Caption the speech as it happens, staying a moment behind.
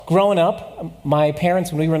Growing up, my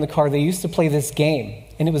parents, when we were in the car, they used to play this game,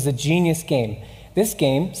 and it was a genius game. This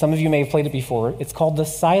game, some of you may have played it before, it's called the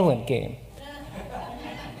silent game.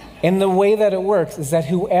 And the way that it works is that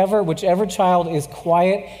whichever child is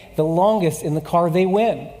quiet the longest in the car, they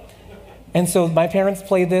win. And so my parents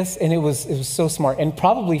played this, and it was so smart. And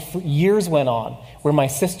probably years went on where my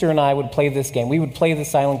sister and I would play this game. We would play the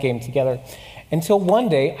silent game together until one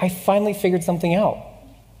day I finally figured something out.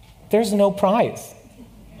 There's no prize.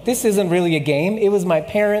 This isn't really a game. It was my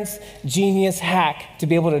parents' genius hack to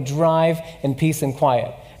be able to drive in peace and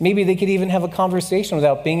quiet. Maybe they could even have a conversation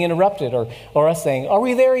without being interrupted or us saying, "Are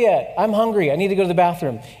we there yet? I'm hungry. I need to go to the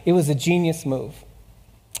bathroom." It was a genius move.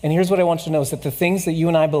 And here's what I want you to know is that the things that you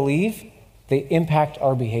and I believe, they impact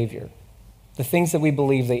our behavior. The things that we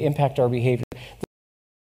believe, they impact our behavior.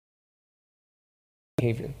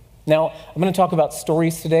 Now, I'm going to talk about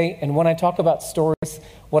stories today, and when I talk about stories,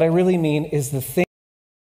 what I really mean is the things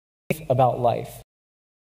about life.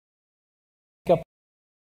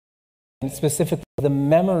 And specifically, the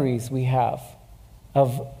memories we have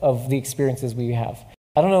of the experiences we have.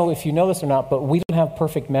 I don't know if you know this or not, but we don't have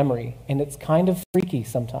perfect memory, and it's kind of freaky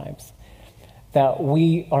sometimes that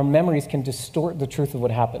our memories can distort the truth of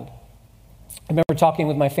what happened. I remember talking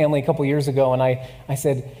with my family a couple years ago, and I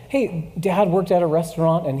said, "Hey, Dad worked at a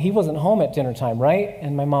restaurant, and he wasn't home at dinner time, right?"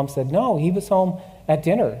 And my mom said, "No, he was home at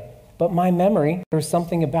dinner." But my memory, there's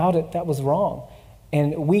something about it that was wrong.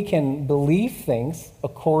 And we can believe things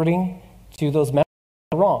according to those memories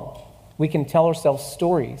that are wrong. We can tell ourselves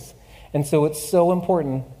stories. And so it's so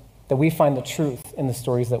important that we find the truth in the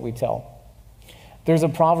stories that we tell. There's a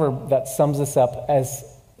proverb that sums this up as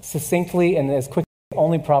succinctly and as quickly as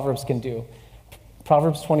only Proverbs can do.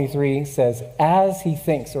 Proverbs 23 says, "As he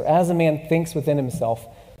thinks," or as a man thinks within himself,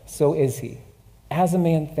 so is he. As a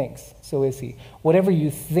man thinks, so is he. Whatever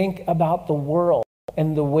you think about the world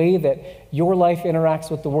and the way that your life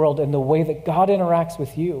interacts with the world and the way that God interacts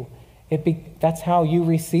with you, that's how you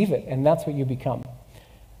receive it, and that's what you become.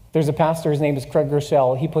 There's a pastor, his name is Craig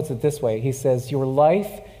Groeschel. He puts it this way. He says, "Your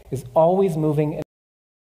life is always moving and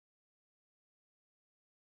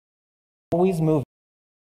always moving."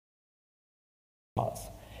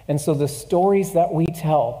 And so the stories that we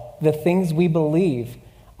tell, the things we believe,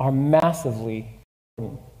 are massively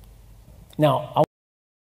important. Now,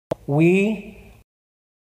 we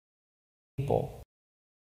people.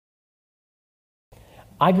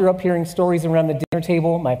 I grew up hearing stories around the dinner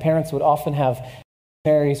table. My parents would often have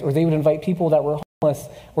marriages, or they would invite people that were homeless,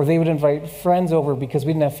 or they would invite friends over because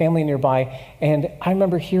we didn't have family nearby. And I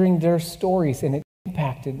remember hearing their stories, and it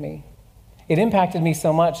impacted me. It impacted me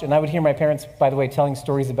so much, and I would hear my parents, by the way, telling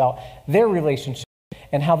stories about their relationship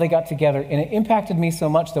and how they got together, and it impacted me so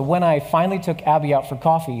much that when I finally took Abby out for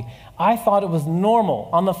coffee, I thought it was normal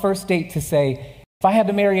on the first date to say, "If I had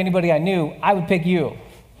to marry anybody I knew, I would pick you."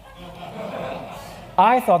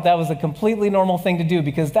 I thought that was a completely normal thing to do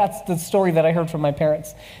because that's the story that I heard from my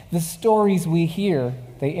parents. The stories we hear,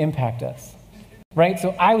 they impact us. Right?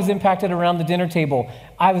 So I was impacted around the dinner table.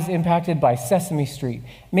 I was impacted by Sesame Street.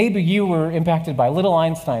 Maybe you were impacted by Little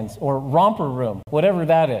Einsteins or Romper Room, whatever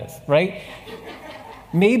that is, right?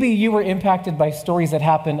 Maybe you were impacted by stories that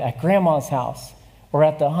happened at Grandma's house or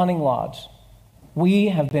at the hunting lodge. We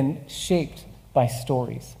have been shaped by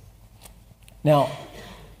stories. Now,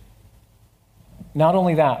 not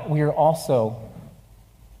only that, we are also,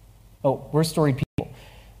 we're story people.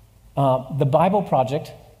 The Bible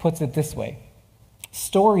Project puts it this way.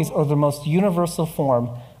 Stories are the most universal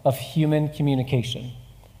form of human communication.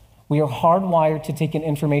 We are hardwired to take in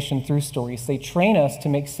information through stories. They train us to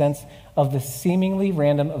make sense of the seemingly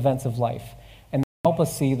random events of life and help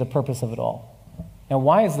us see the purpose of it all. Now,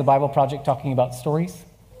 why is the Bible Project talking about stories?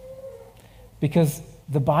 Because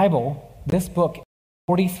the Bible, this book, is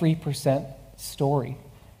 43% story.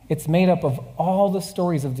 It's made up of all the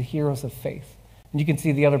stories of the heroes of faith. And you can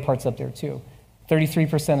see the other parts up there too.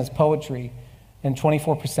 33% is poetry, and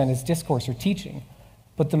 24% is discourse or teaching.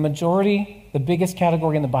 But the majority, the biggest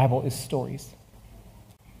category in the Bible is stories.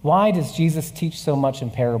 Why does Jesus teach so much in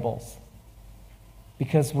parables?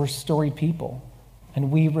 Because we're story people, and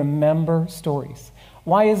we remember stories.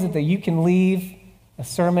 Why is it that you can leave a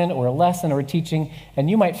sermon or a lesson or a teaching, and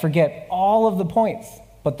you might forget all of the points,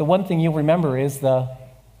 but the one thing you'll remember is the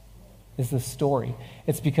story?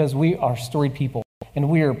 It's because we are story people, and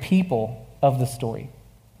we are people of the story.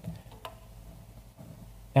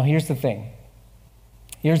 Now, here's the thing.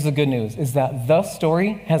 Here's the good news, is that the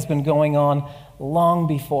story has been going on long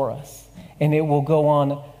before us, and it will go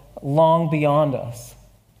on long beyond us.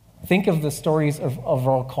 Think of the stories of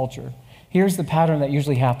our culture. Here's the pattern that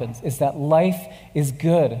usually happens, is that life is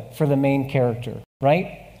good for the main character,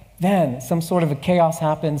 right? Then some sort of a chaos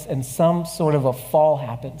happens and some sort of a fall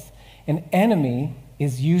happens. An enemy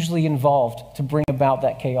is usually involved to bring about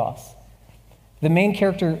that chaos. The main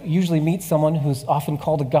character usually meets someone who's often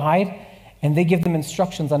called a guide, and they give them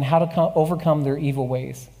instructions on how to overcome their evil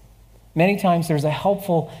ways. Many times there's a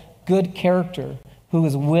helpful, good character who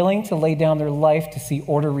is willing to lay down their life to see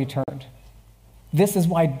order returned. This is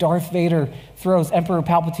why Darth Vader throws Emperor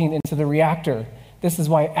Palpatine into the reactor. This is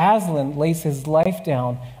why Aslan lays his life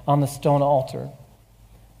down on the stone altar.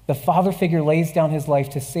 The father figure lays down his life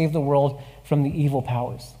to save the world from the evil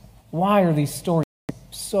powers. Why are these stories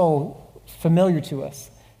so familiar to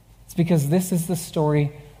us? It's because this is the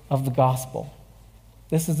story of the gospel.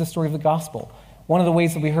 This is the story of the gospel. One of the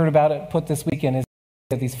ways that we heard about it put this weekend is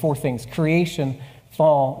these four things: creation,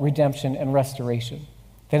 fall, redemption, and restoration.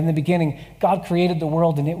 That in the beginning, God created the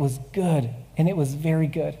world and it was good, and it was very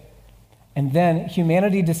good. And then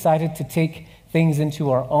humanity decided to take things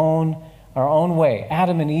into our own way.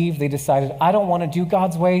 Adam and Eve, they decided, I don't want to do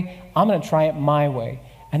God's way, I'm going to try it my way.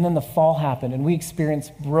 And then the fall happened and we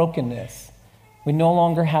experienced brokenness. We no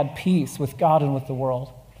longer had peace with God and with the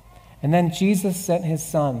world. And then God sent his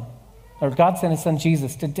son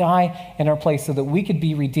Jesus to die in our place so that we could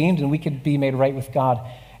be redeemed and we could be made right with God.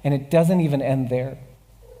 And it doesn't even end there.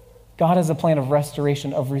 God has a plan of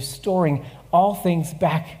restoration, of restoring all things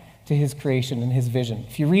back to his creation and his vision.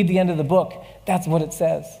 If you read the end of the book, that's what it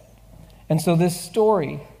says. And so this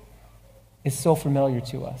story is so familiar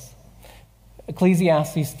to us.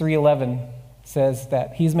 Ecclesiastes 3:11 says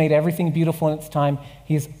that he's made everything beautiful in its time.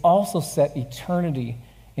 He has also set eternity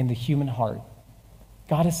in the human heart.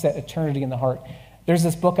 God has set eternity in the heart. There's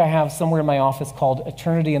this book I have somewhere in my office called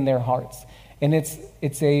Eternity in Their Hearts. And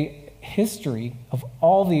it's a history of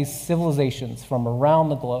all these civilizations from around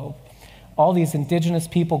the globe, all these indigenous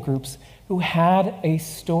people groups who had a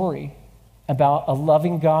story about a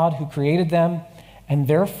loving God who created them and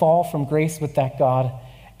their fall from grace with that God.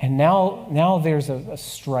 And now there's a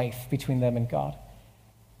strife between them and God.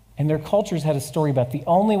 And their cultures had a story about the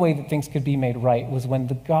only way that things could be made right was when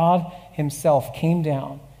the God himself came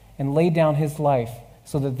down and laid down his life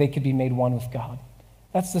so that they could be made one with God.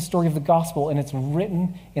 That's the story of the gospel, and it's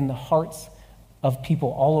written in the hearts of people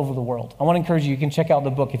all over the world. I want to encourage you, you can check out the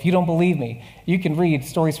book. If you don't believe me, you can read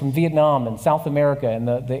stories from Vietnam and South America and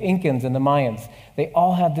the Incans and the Mayans. They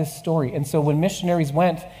all had this story. And so when missionaries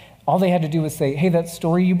went, all they had to do was say, hey, that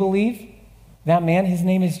story you believe, that man, his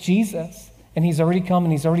name is Jesus. And he's already come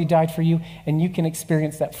and he's already died for you. And you can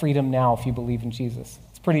experience that freedom now if you believe in Jesus.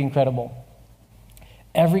 It's pretty incredible.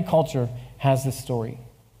 Every culture has this story.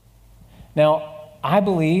 Now, I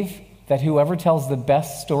believe that whoever tells the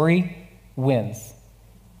best story wins.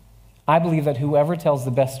 I believe that whoever tells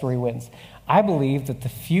the best story wins. I believe that the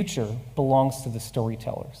future belongs to the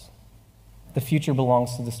storytellers. The future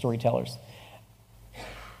belongs to the storytellers.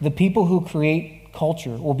 The people who create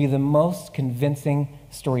culture will be the most convincing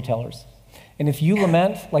storytellers. And if you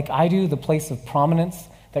lament, like I do, the place of prominence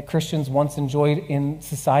that Christians once enjoyed in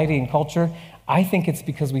society and culture, I think it's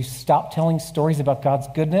because we've stopped telling stories about God's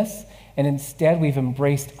goodness, and instead we've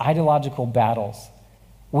embraced ideological battles.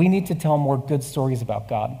 We need to tell more good stories about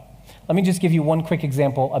God. Let me just give you one quick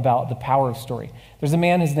example about the power of story. There's a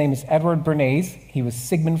man, his name is Edward Bernays. He was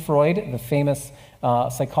Sigmund Freud, the famous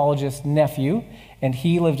psychologist's nephew, and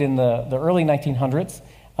he lived in the early 1900s.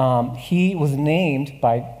 He was named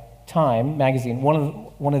by Time magazine one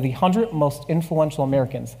of the 100 most influential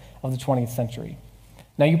Americans of the 20th century.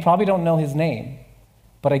 Now, you probably don't know his name,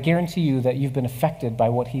 but I guarantee you that you've been affected by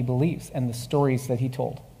what he believes and the stories that he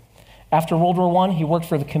told. After World War I, he worked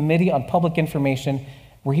for the Committee on Public Information,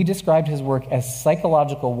 where he described his work as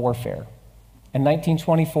psychological warfare. In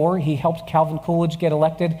 1924, he helped Calvin Coolidge get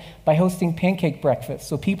elected by hosting pancake breakfast,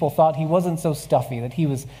 so people thought he wasn't so stuffy, that he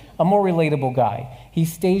was a more relatable guy. He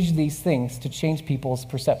staged these things to change people's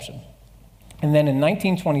perception. And then in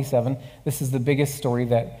 1927, this is the biggest story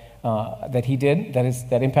that he did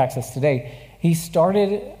that impacts us today. He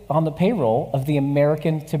started on the payroll of the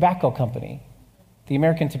American Tobacco Company. The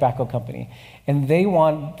American Tobacco Company. And they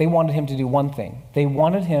wanted him to do one thing. They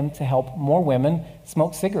wanted him to help more women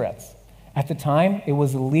smoke cigarettes. At the time, it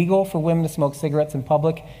was illegal for women to smoke cigarettes in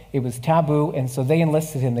public. It was taboo, and so they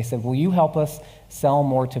enlisted him. They said, will you help us sell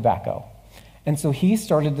more tobacco? And so he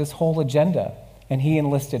started this whole agenda, and he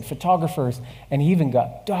enlisted photographers, and he even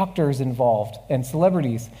got doctors involved and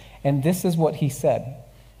celebrities. And this is what he said.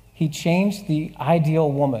 He changed the ideal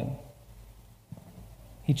woman.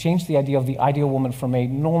 He changed the idea of the ideal woman from a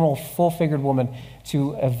normal, full-figured woman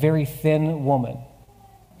to a very thin woman.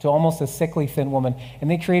 to almost a sickly, thin woman. And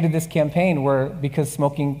they created this campaign where, because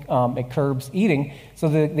smoking, it curbs eating, so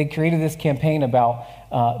they created this campaign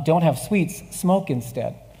about don't have sweets, smoke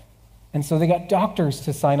instead. And so they got doctors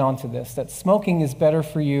to sign on to this, that smoking is better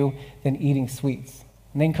for you than eating sweets.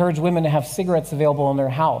 And they encourage women to have cigarettes available in their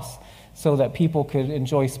house so that people could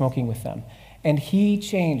enjoy smoking with them. And he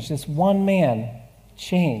changed, this one man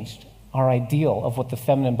changed our ideal of what the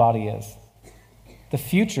feminine body is. The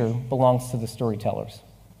future belongs to the storytellers.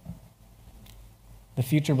 The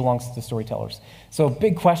future belongs to the storytellers. So a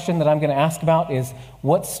big question that I'm going to ask about is,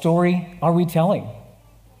 what story are we telling?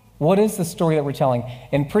 What is the story that we're telling?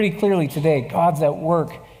 And pretty clearly today, God's at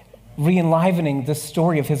work re-enlivening the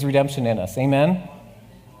story of his redemption in us. Amen?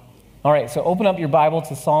 All right, so open up your Bible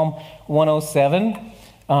to Psalm 107.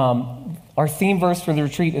 Our theme verse for the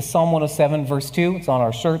retreat is Psalm 107, verse 2. It's on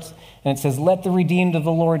our shirts. And it says, "Let the redeemed of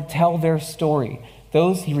the Lord tell their story,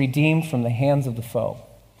 those he redeemed from the hands of the foe."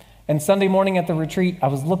 And Sunday morning at the retreat, I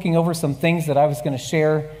was looking over some things that I was going to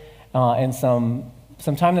share and some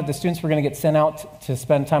time that the students were going to get sent out to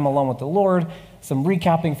spend time alone with the Lord, some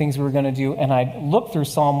recapping things we were going to do. And I looked through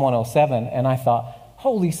Psalm 107 and I thought,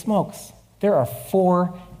 holy smokes, there are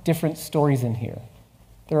 4 different stories in here.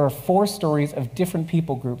 There are 4 stories of different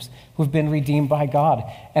people groups who've been redeemed by God.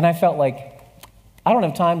 And I felt like I don't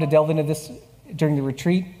have time to delve into this during the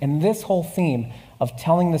retreat. And this whole theme of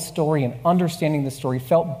telling the story and understanding the story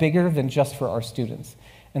felt bigger than just for our students.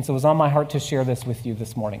 And so it was on my heart to share this with you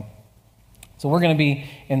this morning. So we're going to be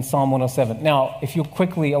in Psalm 107. Now, if you'll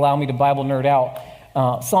quickly allow me to Bible nerd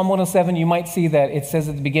out, Psalm 107, you might see that it says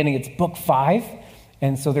at the beginning it's book 5.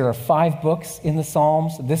 And so there are 5 books in the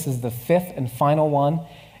Psalms. This is the 5th and final one.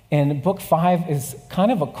 And book 5 is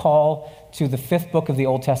kind of a call to the 5th book of the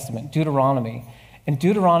Old Testament, Deuteronomy. And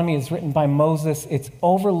Deuteronomy is written by Moses. It's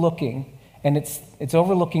overlooking, and it's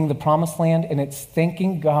overlooking the promised land, and it's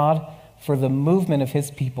thanking God for the movement of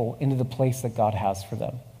his people into the place that God has for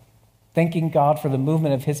them. Thanking God for the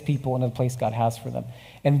movement of his people into the place God has for them.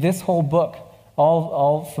 And this whole book,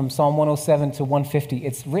 all from Psalm 107 to 150,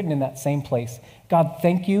 it's written in that same place. God,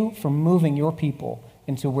 thank you for moving your people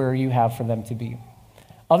into where you have for them to be.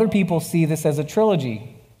 Other people see this as a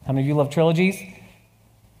trilogy. How many of you love trilogies?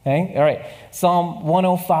 Okay, all right. Psalm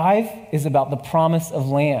 105 is about the promise of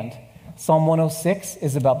land. Psalm 106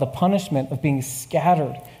 is about the punishment of being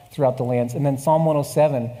scattered throughout the lands. And then Psalm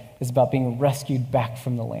 107 is about being rescued back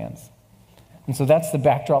from the lands. And so that's the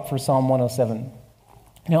backdrop for Psalm 107.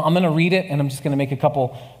 Now, I'm going to read it, and I'm just going to make a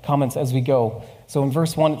couple comments as we go. So in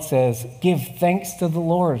verse 1, it says, "Give thanks to the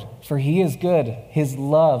Lord, for he is good. His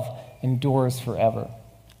love endures forever.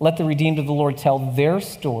 Let the redeemed of the Lord tell their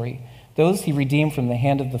story, those he redeemed from the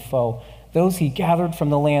hand of the foe, those he gathered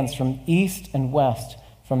from the lands, from east and west,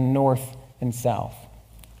 from north and south.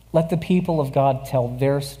 Let the people of God tell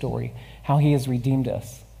their story, how he has redeemed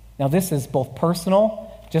us." Now, this is both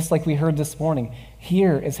personal, just like we heard this morning.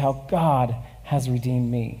 Here is how God has redeemed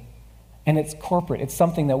me. And it's corporate. It's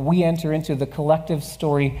something that we enter into the collective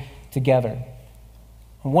story together.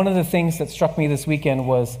 One of the things that struck me this weekend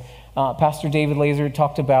was Pastor David Laser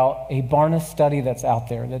talked about a Barna study that's out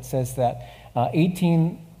there that says that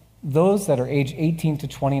those that are age 18 to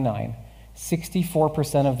 29,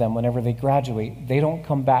 64% of them, whenever they graduate, they don't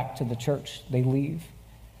come back to the church. They leave.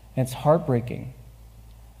 And it's heartbreaking.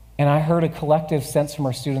 And I heard a collective sense from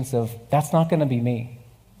our students of, that's not going to be me.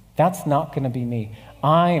 That's not going to be me.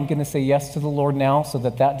 I am going to say yes to the Lord now so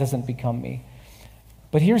that that doesn't become me.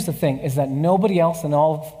 But here's the thing, is that nobody else in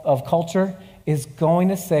all of culture is going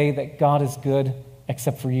to say that God is good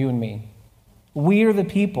except for you and me. We are the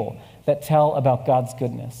people that tell about God's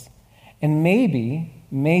goodness. And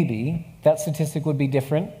maybe that statistic would be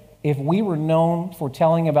different if we were known for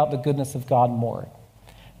telling about the goodness of God more.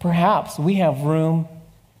 Perhaps we have room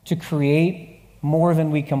to create more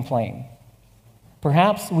than we complain.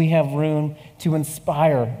 Perhaps we have room to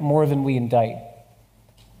inspire more than we indict.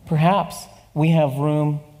 Perhaps we have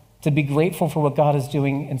room to be grateful for what God is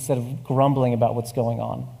doing instead of grumbling about what's going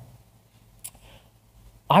on.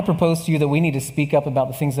 I propose to you that we need to speak up about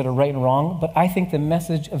the things that are right and wrong, but I think the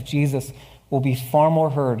message of Jesus will be far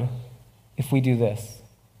more heard if we do this.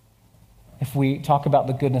 If we talk about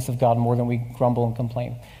the goodness of God more than we grumble and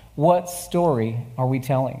complain. What story are we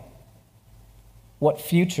telling? What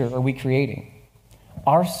future are we creating?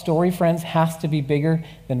 Our story, friends, has to be bigger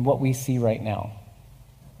than what we see right now.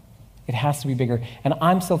 It has to be bigger. And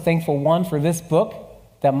I'm so thankful, one, for this book,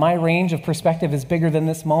 that my range of perspective is bigger than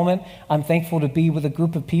this moment. I'm thankful to be with a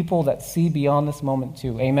group of people that see beyond this moment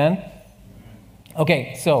too. Amen?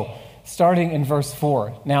 Okay, so starting in verse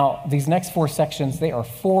 4. Now, these next 4 sections, they are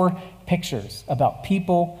 4 pictures about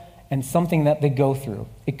people and something that they go through.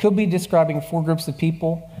 It could be describing 4 groups of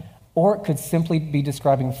people, or it could simply be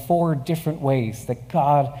describing 4 different ways that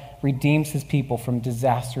God redeems his people from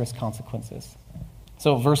disastrous consequences.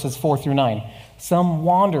 So verses 4 through 9. Some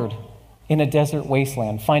wandered in a desert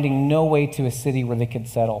wasteland, finding no way to a city where they could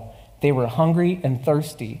settle. They were hungry and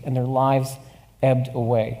thirsty, and their lives ebbed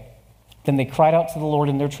away. Then they cried out to the Lord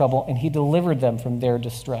in their trouble, and he delivered them from their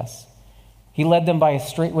distress. He led them by a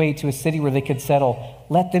straight way to a city where they could settle.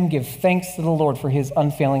 Let them give thanks to the Lord for his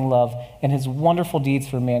unfailing love and his wonderful deeds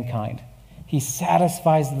for mankind. He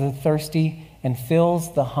satisfies the thirsty and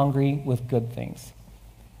fills the hungry with good things.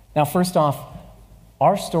 Now, first off,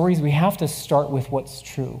 our stories, we have to start with what's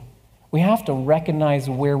true. We have to recognize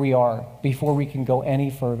where we are before we can go any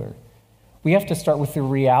further. We have to start with the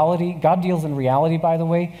reality. God deals in reality, by the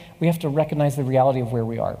way. We have to recognize the reality of where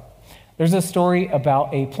we are. There's a story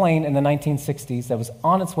about a plane in the 1960s that was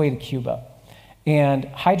on its way to Cuba. And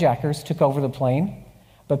hijackers took over the plane,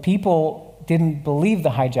 but people didn't believe the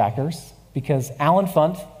hijackers because Alan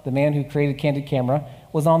Funt, the man who created Candid Camera,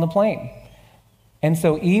 was on the plane. And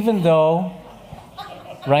so even though,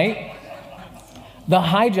 right, the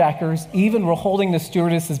hijackers even were holding the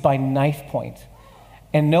stewardesses by knife point,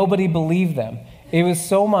 and nobody believed them. It was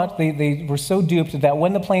so much, they were so duped that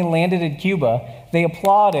when the plane landed in Cuba, they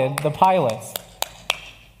applauded the pilots.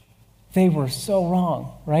 They were so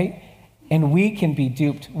wrong, right? And we can be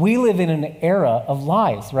duped. We live in an era of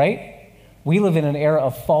lies, right? We live in an era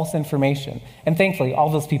of false information. And thankfully, all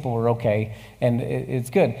those people were okay, and it's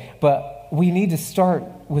good. But we need to start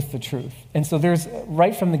with the truth. And so there's,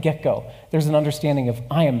 right from the get-go, there's an understanding of,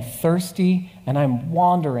 I am thirsty and I'm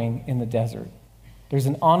wandering in the desert. There's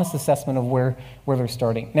an honest assessment of where they're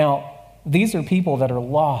starting. Now, these are people that are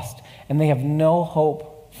lost, and they have no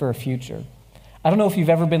hope for a future. I don't know if you've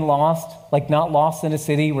ever been lost, like not lost in a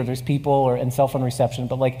city where there's people and cell phone reception,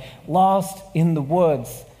 but like lost in the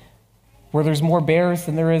woods where there's more bears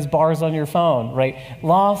than there is bars on your phone, right?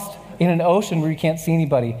 Lost in an ocean where you can't see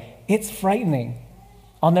anybody. It's frightening.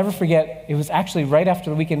 I'll never forget, it was actually right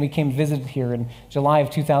after the weekend we came visit here in July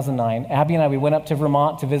of 2009. Abby and I, we went up to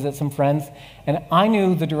Vermont to visit some friends, and I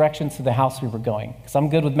knew the directions to the house we were going, because I'm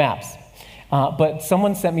good with maps. But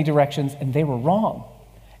someone sent me directions, and they were wrong.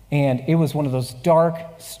 And it was one of those dark,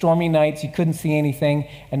 stormy nights, you couldn't see anything,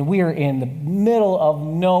 and we are in the middle of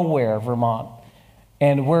nowhere, Vermont.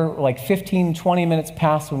 And we're like 15, 20 minutes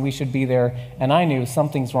past when we should be there, and I knew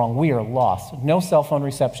something's wrong. We are lost. No cell phone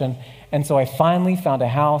reception. And so I finally found a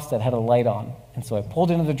house that had a light on. And so I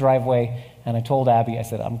pulled into the driveway, and I told Abby, I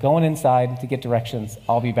said, I'm going inside to get directions.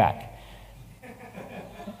 I'll be back.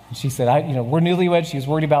 And she said, we're newlyweds. She was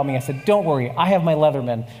worried about me. I said, don't worry. I have my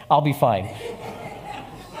Leatherman. I'll be fine.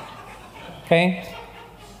 Okay?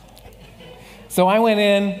 So I went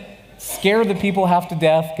in, scared the people half to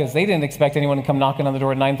death because they didn't expect anyone to come knocking on the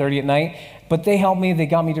door at 9:30 at night. But they helped me. They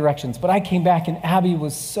got me directions. But I came back, and Abby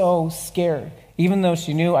was so scared. Even though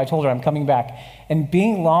she knew, I told her I'm coming back. And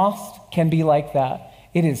being lost can be like that.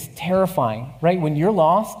 It is terrifying, right? When you're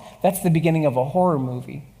lost, that's the beginning of a horror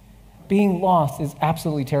movie. Being lost is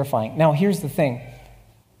absolutely terrifying. Now, here's the thing,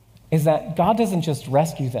 is that God doesn't just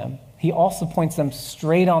rescue them. He also points them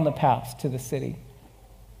straight on the path to the city.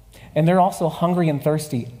 And they're also hungry and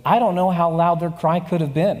thirsty. I don't know how loud their cry could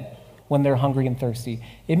have been when they're hungry and thirsty.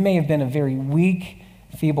 It may have been a very weak,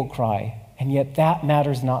 feeble cry, and yet that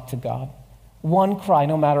matters not to God. One cry,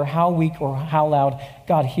 no matter how weak or how loud,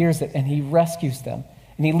 God hears it and he rescues them.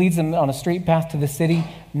 And he leads them on a straight path to the city.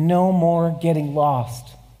 No more getting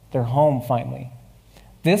lost. They're home finally.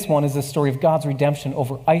 This one is the story of God's redemption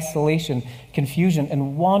over isolation, confusion,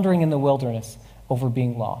 and wandering in the wilderness over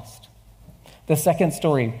being lost. The second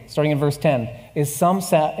story, starting in verse 10, is some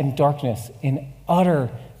sat in darkness, in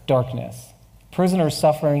utter darkness. Prisoners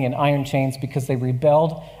suffering in iron chains because they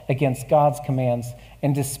rebelled against God's commands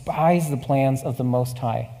and despised the plans of the Most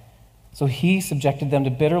High. So he subjected them to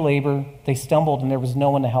bitter labor. They stumbled, and there was no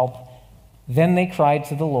one to help. Then they cried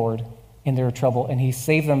to the Lord in their trouble, and he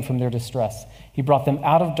saved them from their distress. He brought them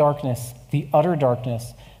out of darkness, the utter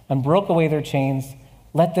darkness, and broke away their chains.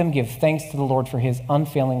 Let them give thanks to the Lord for his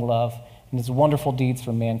unfailing love and his wonderful deeds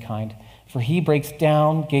for mankind. For he breaks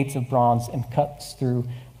down gates of bronze and cuts through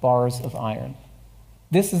bars of iron.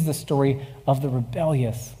 This is the story of the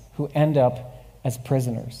rebellious who end up as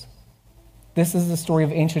prisoners. This is the story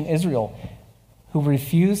of ancient Israel, who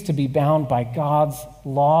refused to be bound by God's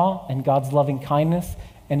law and God's loving kindness,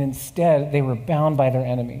 and instead they were bound by their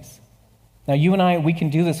enemies. Now, you and I, we can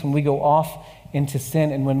do this when we go off into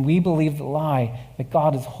sin and when we believe the lie that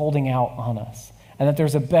God is holding out on us and that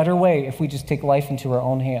there's a better way if we just take life into our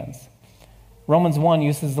own hands. Romans 1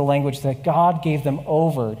 uses the language that God gave them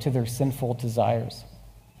over to their sinful desires.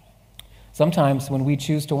 Sometimes when we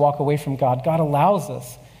choose to walk away from God, God allows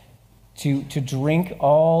us to drink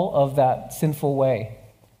all of that sinful way.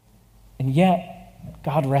 And yet,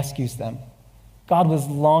 God rescues them. God was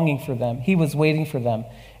longing for them. He was waiting for them.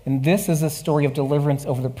 And this is a story of deliverance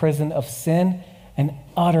over the prison of sin and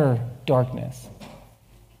utter darkness.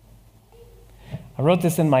 I wrote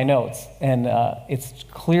this in my notes, and it's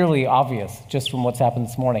clearly obvious just from what's happened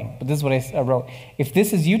this morning. But this is what I wrote. If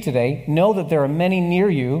this is you today, know that there are many near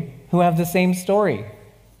you who have the same story.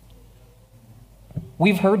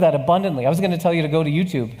 We've heard that abundantly. I was going to tell you to go to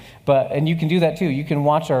YouTube, and you can do that too. You can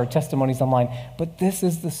watch our testimonies online. But this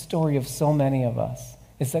is the story of so many of us,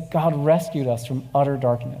 is that God rescued us from utter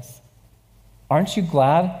darkness. Aren't you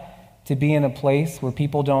glad to be in a place where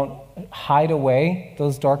people don't hide away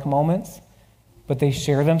those dark moments, but they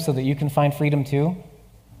share them so that you can find freedom too?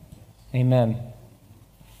 Amen.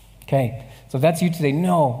 Okay, so if that's you today,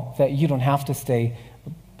 know that you don't have to stay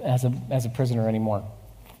as a prisoner anymore.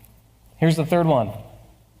 Here's the third one,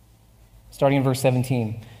 starting in verse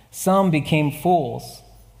 17. Some became fools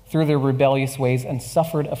through their rebellious ways and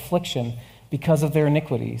suffered affliction because of their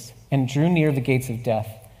iniquities and drew near the gates of death.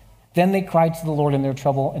 Then they cried to the Lord in their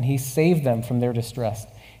trouble, and he saved them from their distress.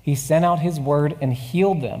 He sent out his word and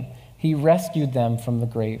healed them. He rescued them from the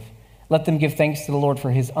grave. Let them give thanks to the Lord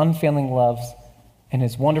for his unfailing loves and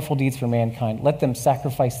his wonderful deeds for mankind. Let them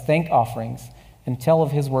sacrifice thank offerings and tell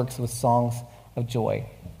of his works with songs of joy.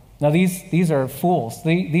 Now these are fools.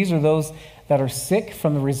 These are those that are sick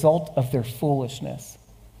from the result of their foolishness.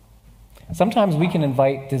 Sometimes we can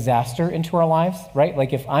invite disaster into our lives, right?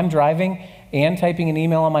 Like if I'm driving and typing an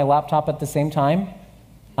email on my laptop at the same time,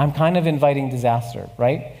 I'm kind of inviting disaster,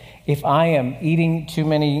 right? If I am eating too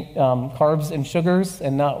many carbs and sugars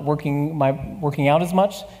and not working out as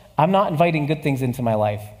much, I'm not inviting good things into my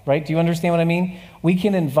life, right? Do you understand what I mean? We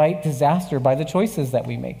can invite disaster by the choices that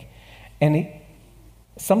we make. And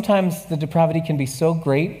sometimes the depravity can be so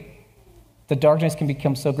great, the darkness can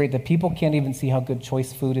become so great that people can't even see how good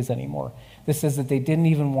choice food is anymore. This says that they didn't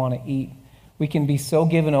even want to eat. We can be so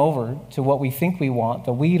given over to what we think we want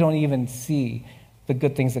that we don't even see the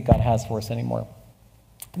good things that God has for us anymore.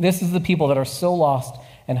 This is the people that are so lost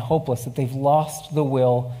and hopeless that they've lost the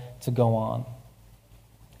will to go on.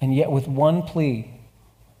 And yet with one plea,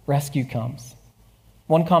 rescue comes.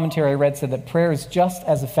 One commentary I read said that prayer is just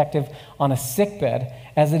as effective on a sickbed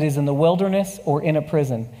as it is in the wilderness or in a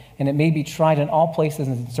prison, and it may be tried in all places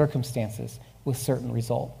and circumstances with certain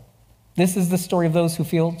result. This is the story of those who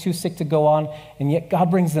feel too sick to go on, and yet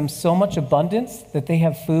God brings them so much abundance that they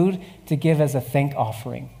have food to give as a thank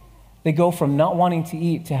offering. They go from not wanting to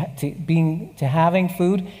eat to having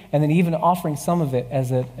food, and then even offering some of it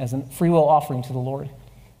as a free will offering to the Lord.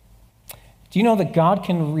 Do you know that God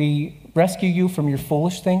can rescue you from your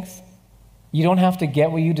foolish things? You don't have to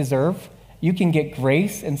get what you deserve. You can get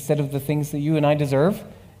grace instead of the things that you and I deserve.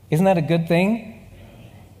 Isn't that a good thing?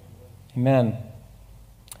 Amen.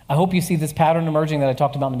 I hope you see this pattern emerging that I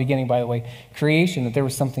talked about in the beginning, by the way. Creation, that there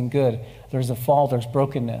was something good. There's a fall, there's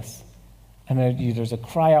brokenness. And there's a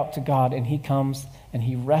cry out to God, and he comes, and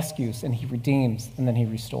he rescues, and he redeems, and then he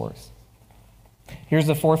restores. Here's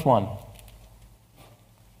the fourth one.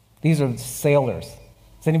 These are sailors.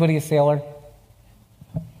 Is anybody a sailor?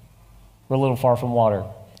 We're a little far from water.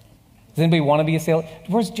 Does anybody want to be a sailor?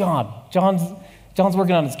 Where's John? John's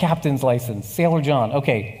working on his captain's license. Sailor John.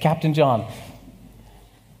 Okay, Captain John.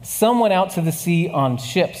 Some went out to the sea on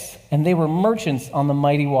ships, and they were merchants on the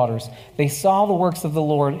mighty waters. They saw the works of the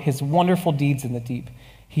Lord, his wonderful deeds in the deep.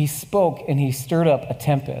 He spoke, and he stirred up a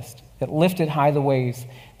tempest that lifted high the waves.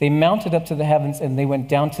 They mounted up to the heavens, and they went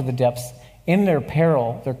down to the depths. In their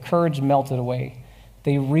peril, their courage melted away.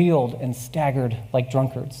 They reeled and staggered like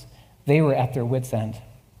drunkards. They were at their wits' end.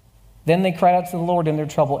 Then they cried out to the Lord in their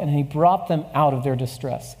trouble, and he brought them out of their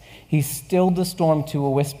distress. He stilled the storm to a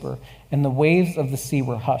whisper, and the waves of the sea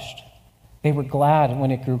were hushed. They were glad when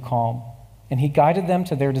it grew calm, and he guided them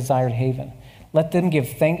to their desired haven. Let them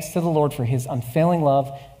give thanks to the Lord for his unfailing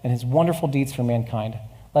love and his wonderful deeds for mankind.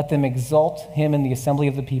 Let them exalt him in the assembly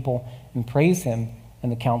of the people and praise him in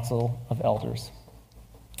the council of elders.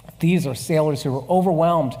 These are sailors who are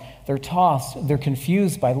overwhelmed. They're tossed. They're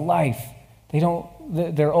confused by life.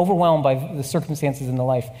 They're overwhelmed by the circumstances in the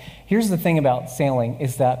life. Here's the thing about sailing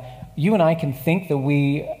is that you and I can think that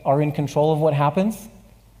we are in control of what happens,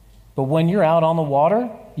 but when you're out on the water,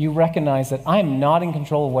 you recognize that I'm not in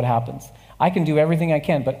control of what happens. I can do everything I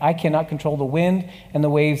can, but I cannot control the wind and the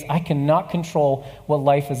waves. I cannot control what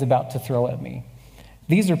life is about to throw at me.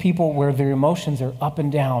 These are people where their emotions are up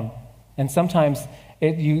and down. And sometimes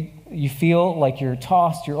you feel like you're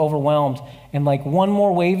tossed, you're overwhelmed, and like one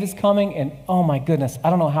more wave is coming, and oh my goodness, I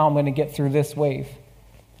don't know how I'm going to get through this wave.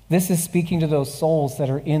 This is speaking to those souls that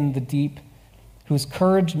are in the deep, whose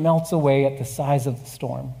courage melts away at the size of the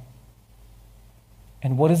storm.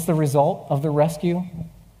 And what is the result of the rescue?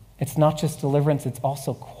 It's not just deliverance, it's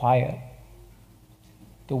also quiet.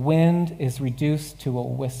 The wind is reduced to a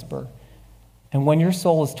whisper. And when your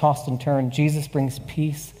soul is tossed and turned, Jesus brings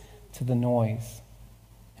peace to the noise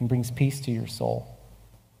and brings peace to your soul.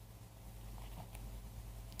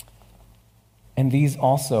 And these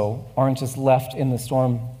also aren't just left in the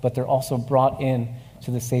storm, but they're also brought in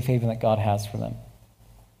to the safe haven that God has for them.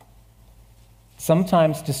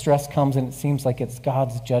 Sometimes distress comes and it seems like it's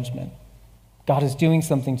God's judgment. God is doing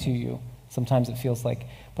something to you. Sometimes it feels like.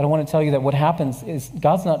 But I want to tell you that what happens is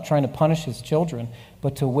God's not trying to punish his children,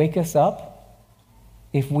 but to wake us up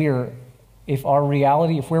if our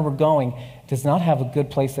reality, if where we're going, does not have a good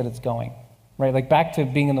place that it's going. Right? Like back to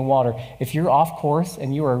being in the water. If you're off course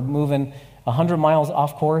and you are moving 100 miles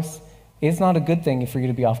off course, it's not a good thing for you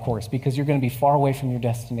to be off course because you're going to be far away from your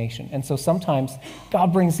destination. And so sometimes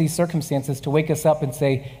God brings these circumstances to wake us up and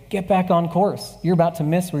say, get back on course. You're about to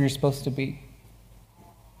miss where you're supposed to be.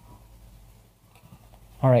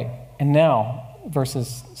 All right, and now,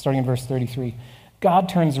 starting in verse 33, God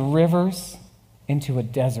turns rivers into a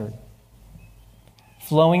desert,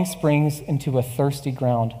 flowing springs into a thirsty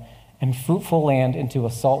ground, and fruitful land into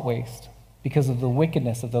a salt waste because of the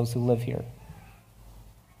wickedness of those who live here.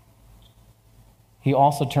 He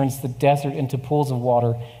also turns the desert into pools of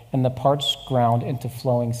water and the parched ground into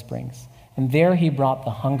flowing springs. And there he brought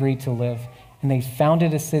the hungry to live, and they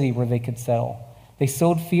founded a city where they could settle. They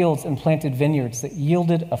sowed fields and planted vineyards that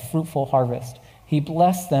yielded a fruitful harvest. He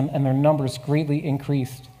blessed them, and their numbers greatly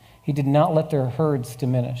increased. He did not let their herds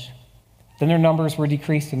diminish. Then their numbers were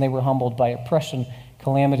decreased, and they were humbled by oppression,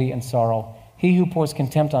 calamity, and sorrow. He who pours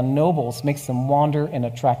contempt on nobles makes them wander in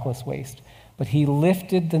a trackless waste. But he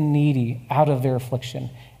lifted the needy out of their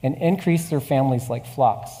affliction and increased their families like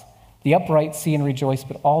flocks. The upright see and rejoice,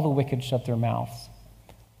 but all the wicked shut their mouths.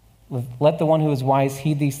 Let the one who is wise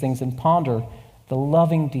heed these things and ponder the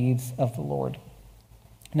loving deeds of the Lord.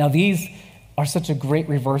 Now, these are such a great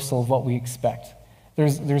reversal of what we expect.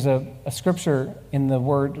 There's a scripture in the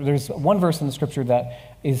Word, there's one verse in the scripture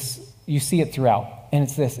that is, you see it throughout, and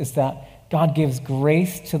it's this, it's that God gives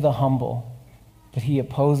grace to the humble, but he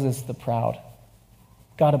opposes the proud.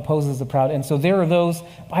 God opposes the proud. And so there are those,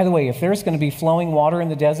 by the way, if there's going to be flowing water in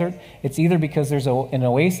the desert, it's either because there's an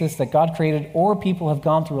oasis that God created or people have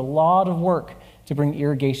gone through a lot of work to bring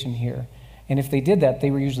irrigation here. And if they did that,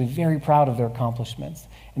 they were usually very proud of their accomplishments.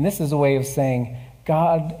 And this is a way of saying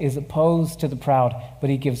God is opposed to the proud, but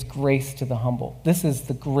he gives grace to the humble. This is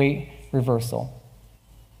the great reversal.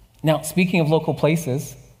 Now, speaking of local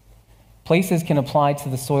places, places can apply to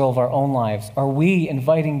the soil of our own lives. Are we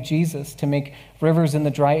inviting Jesus to make rivers in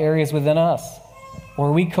the dry areas within us? Or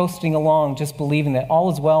are we coasting along just believing that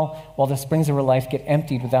all is well while the springs of our life get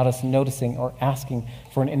emptied without us noticing or asking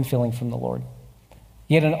for an infilling from the Lord?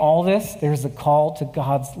 Yet in all this, there's a call to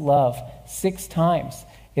God's love. 6 times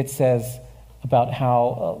it says about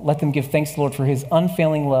how, let them give thanks to the Lord for his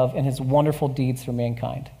unfailing love and his wonderful deeds for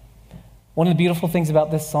mankind. One of the beautiful things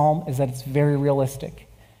about this psalm is that it's very realistic.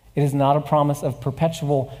 It is not a promise of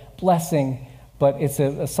perpetual blessing, but it's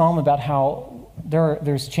a psalm about how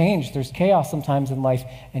there's change, there's chaos sometimes in life,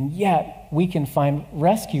 and yet we can find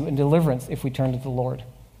rescue and deliverance if we turn to the Lord.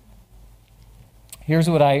 Here's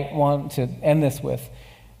what I want to end this with,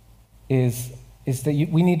 is that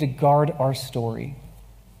we need to guard our story.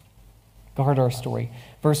 Guard our story.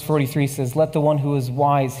 Verse 43 says, let the one who is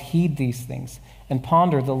wise heed these things and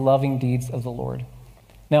ponder the loving deeds of the Lord.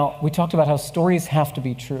 Now, we talked about how stories have to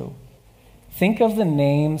be true. Think of the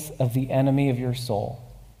names of the enemy of your soul,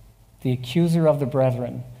 the accuser of the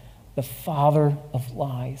brethren, the father of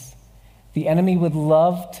lies. The enemy would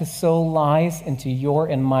love to sow lies into your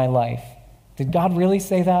and my life. Did God really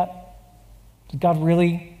say that? Did God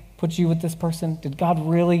really put you with this person? Did God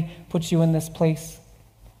really put you in this place?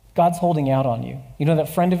 God's holding out on you. You know that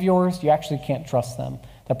friend of yours, you actually can't trust them.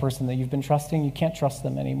 That person that you've been trusting, you can't trust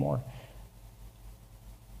them anymore.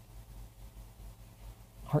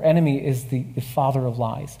 Our enemy is the father of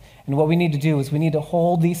lies. And what we need to do is we need to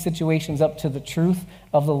hold these situations up to the truth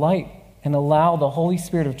of the light and allow the Holy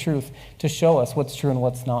Spirit of truth to show us what's true and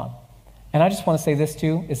what's not. And I just want to say this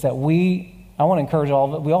too, is that I want to encourage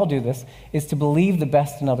all of it, we all do this, is to believe the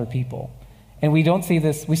best in other people. And we see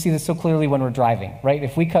this so clearly when we're driving, right?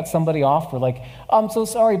 If we cut somebody off, we're like, I'm so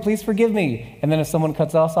sorry, please forgive me. And then if someone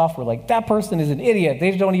cuts us off, we're like, that person is an idiot.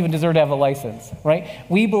 They don't even deserve to have a license, right?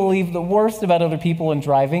 We believe the worst about other people in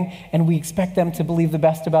driving, and we expect them to believe the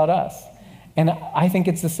best about us. And I think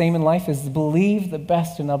it's the same in life, is believe the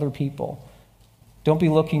best in other people. Don't be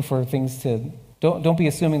looking for things don't be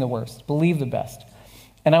assuming the worst. Believe the best.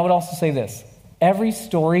 And I would also say this, every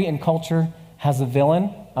story in culture has a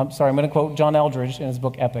villain. I'm going to quote John Eldridge in his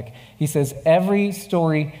book Epic. He says, every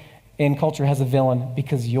story in culture has a villain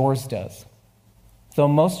because yours does. Though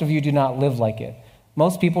most of you do not live like it.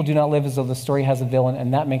 Most people do not live as though the story has a villain,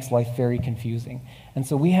 and that makes life very confusing. And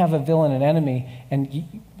so we have a villain, an enemy,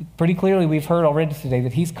 and pretty clearly we've heard already today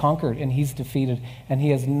that he's conquered and he's defeated, and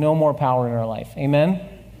he has no more power in our life. Amen?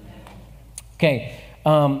 Okay,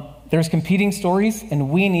 there's competing stories, and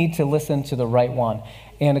we need to listen to the right one.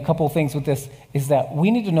 And a couple of things with this is that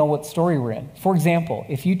we need to know what story we're in. For example,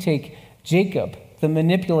 if you take Jacob, the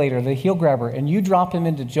manipulator, the heel grabber, and you drop him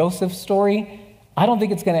into Joseph's story, I don't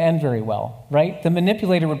think it's going to end very well, right? The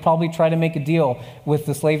manipulator would probably try to make a deal with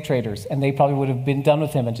the slave traders, and they probably would have been done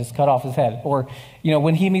with him and just cut off his head. Or,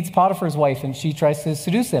 when he meets Potiphar's wife and she tries to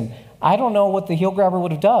seduce him, I don't know what the heel grabber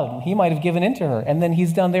would have done. He might have given in to her, and then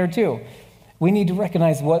he's done there too. We need to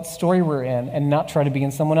recognize what story we're in and not try to be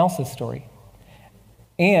in someone else's story.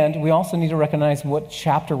 And we also need to recognize what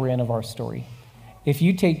chapter we're in of our story. If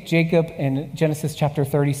you take Jacob in Genesis chapter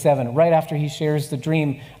 37, right after he shares the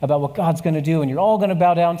dream about what God's going to do, and you're all going to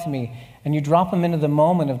bow down to me, and you drop him into the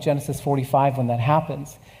moment of Genesis 45 when that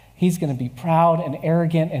happens, he's going to be proud and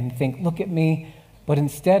arrogant and think, look at me. But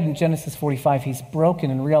instead, in Genesis 45, he's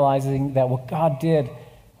broken and realizing that what God did,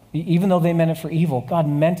 even though they meant it for evil, God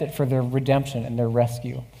meant it for their redemption and their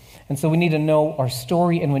rescue. And so we need to know our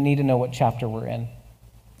story, and we need to know what chapter we're in.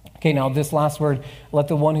 Okay, now this last word, let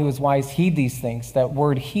the one who is wise heed these things. That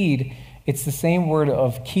word heed, it's the same word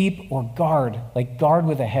of keep or guard, like guard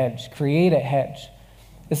with a hedge, create a hedge.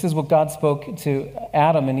 This is what God spoke to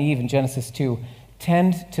Adam and Eve in Genesis 2.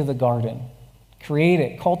 Tend to the garden, create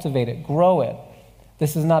it, cultivate it, grow it.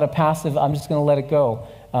 This is not a passive, I'm just going to let it go.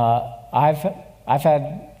 I've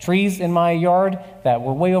had trees in my yard that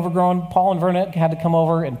were way overgrown. Paul and Verna had to come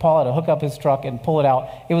over, and Paul had to hook up his truck and pull it out.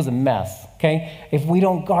 It was a mess, okay? If we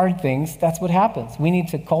don't guard things, that's what happens. We need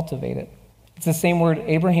to cultivate it. It's the same word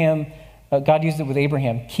God used it with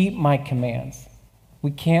Abraham, keep my commands. We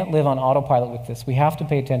can't live on autopilot with this. We have to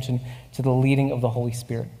pay attention to the leading of the Holy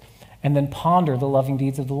Spirit. And then ponder the loving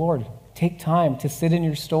deeds of the Lord. Take time to sit in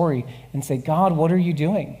your story and say, God, what are you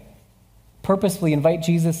doing? Purposefully invite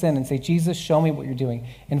Jesus in and say, Jesus, show me what you're doing.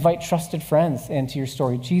 Invite trusted friends into your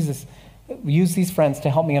story. Jesus, use these friends to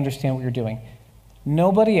help me understand what you're doing.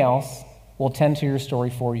 Nobody else will tend to your story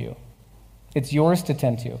for you. It's yours to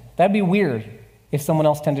tend to. That'd be weird if someone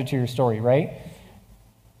else tended to your story, right?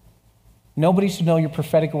 Nobody should know your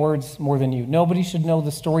prophetic words more than you. Nobody should know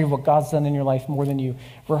the story of what God's done in your life more than you.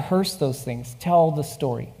 Rehearse those things. Tell the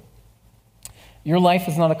story. Your life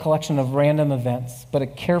is not a collection of random events, but a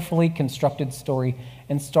carefully constructed story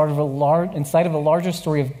inside of a larger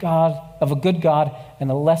story of God, of a good God and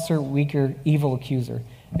a lesser, weaker, evil accuser.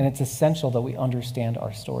 And it's essential that we understand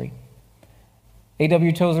our story.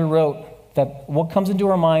 A.W. Tozer wrote that what comes into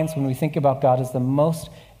our minds when we think about God is the most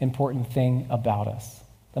important thing about us.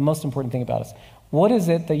 The most important thing about us. What is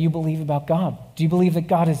it that you believe about God? Do you believe that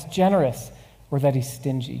God is generous or that he's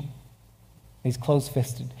stingy? He's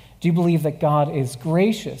close-fisted. Do you believe that God is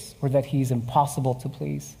gracious or that he's impossible to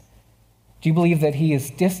please? Do you believe that he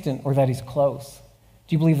is distant or that he's close?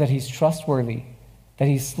 Do you believe that he's trustworthy, that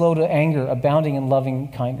he's slow to anger, abounding in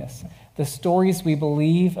loving kindness? The stories we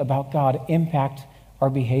believe about God impact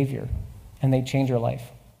our behavior, and they change our life.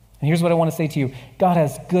 And here's what I want to say to you. God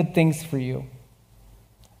has good things for you.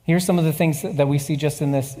 Here's some of the things that we see just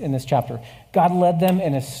in this chapter. God led them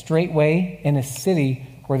in a straight way in a city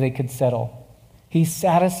where they could settle. He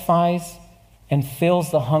satisfies and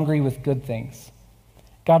fills the hungry with good things.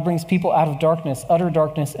 God brings people out of darkness, utter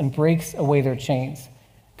darkness, and breaks away their chains.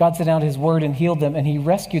 God sent out his word and healed them, and he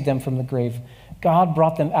rescued them from the grave. God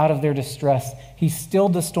brought them out of their distress. He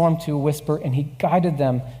stilled the storm to a whisper, and he guided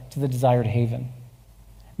them to the desired haven.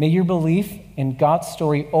 May your belief in God's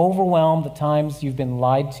story overwhelm the times you've been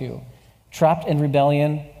lied to, trapped in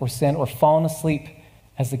rebellion or sin, or fallen asleep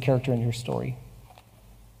as the character in your story.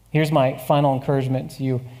 Here's my final encouragement to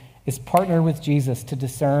you, is partner with Jesus to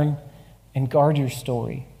discern and guard your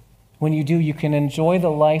story. When you do, you can enjoy the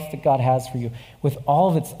life that God has for you with all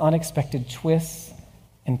of its unexpected twists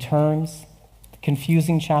and turns,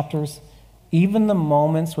 confusing chapters, even the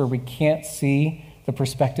moments where we can't see the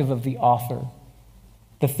perspective of the author.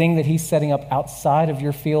 the thing that he's setting up outside of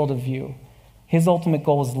your field of view. His ultimate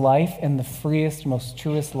goal is life and the freest, most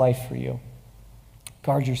truest life for you.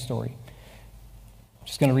 Guard your story. I'm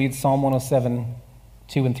just going to read Psalm 107,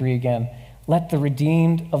 2 and 3 again. Let the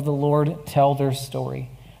redeemed of the Lord tell their story.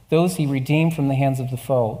 Those he redeemed from the hands of the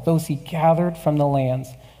foe. Those he gathered from the lands,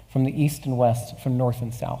 from the east and west, from north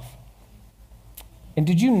and south. And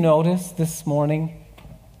did you notice this morning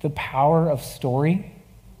the power of story?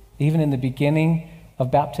 Even in the beginning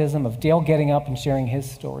of baptism, of Dale getting up and sharing his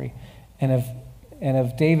story, and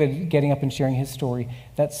of David getting up and sharing his story.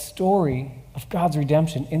 That story of God's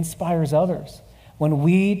redemption inspires others. When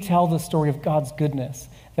we tell the story of God's goodness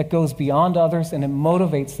that goes beyond others, and it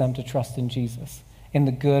motivates them to trust in Jesus, in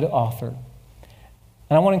the good author.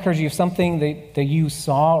 And I want to encourage you, if something that you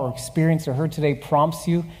saw or experienced or heard today prompts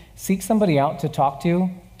you, seek somebody out to talk to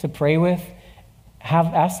pray with.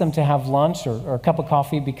 Ask them to have lunch or a cup of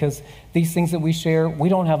coffee, because these things that we share, we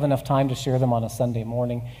don't have enough time to share them on a Sunday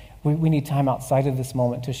morning. We need time outside of this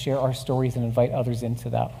moment to share our stories and invite others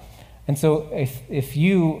into that. And so if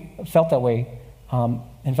you felt that way,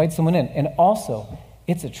 invite someone in. And also,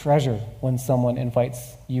 it's a treasure when someone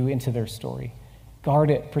invites you into their story.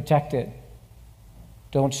 Guard it, protect it.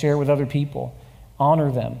 Don't share it with other people.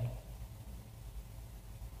 Honor them.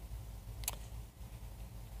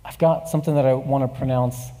 I've got something that I want to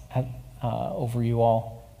pronounce over you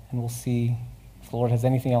all, and we'll see if the Lord has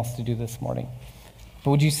anything else to do this morning.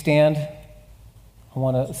 But would you stand? I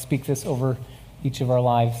want to speak this over each of our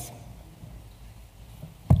lives.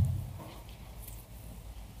 I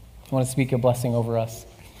want to speak a blessing over us.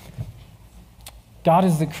 God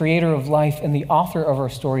is the creator of life and the author of our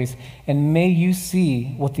stories, and may you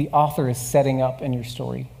see what the author is setting up in your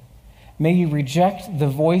story. May you reject the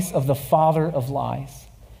voice of the father of lies.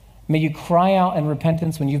 May you cry out in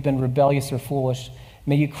repentance when you've been rebellious or foolish.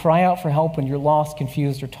 May you cry out for help when you're lost,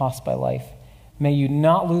 confused, or tossed by life. May you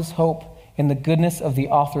not lose hope in the goodness of the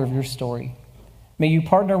author of your story. May you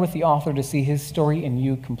partner with the author to see his story in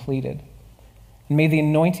you completed. And may the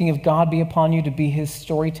anointing of God be upon you to be his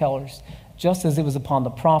storytellers, just as it was upon the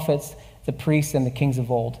prophets, the priests, and the kings of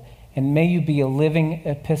old. And may you be a living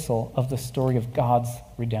epistle of the story of God's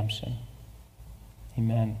redemption.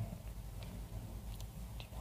 Amen.